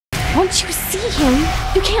Once you see him,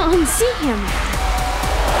 you can't unsee him.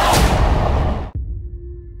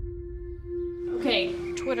 Okay,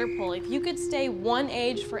 Twitter poll. If you could stay one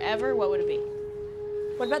age forever, what would it be?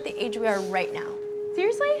 What about the age we are right now?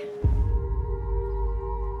 Seriously?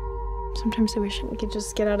 Sometimes I wish we could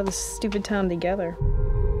just get out of this stupid town together.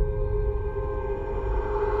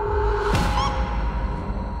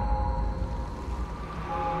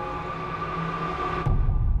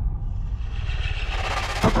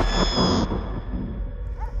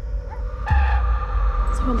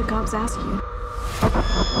 So what'd the cops ask you?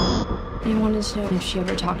 They wanted to know if she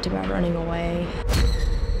ever talked about running away.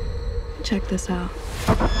 Check this out.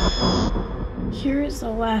 Here is the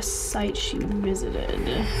last site she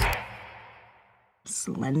visited.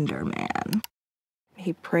 Slender Man.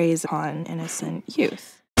 He preys on innocent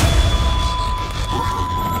youth.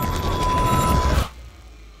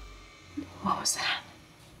 What was that?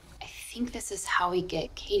 I think this is how we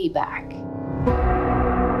get Katie back.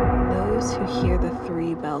 Those who hear the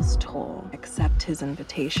 3 bells toll accept his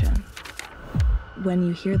invitation. When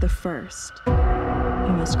you hear the first,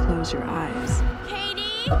 you must close your eyes.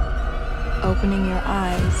 Katie! Opening your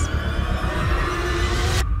eyes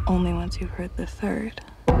only once you've heard the third.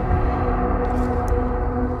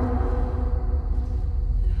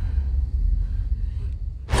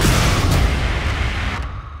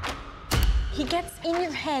 He gets in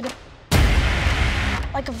your head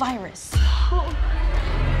like a virus.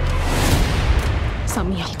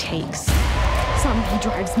 Some he takes, some he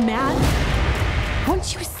drives mad.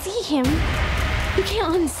 Once you see him, you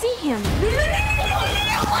can't unsee him.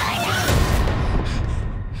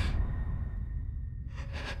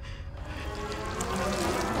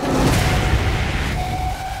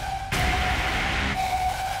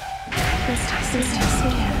 I can still see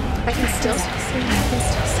him. I can still see him. I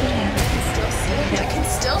can still see him. I can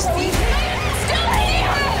still see him.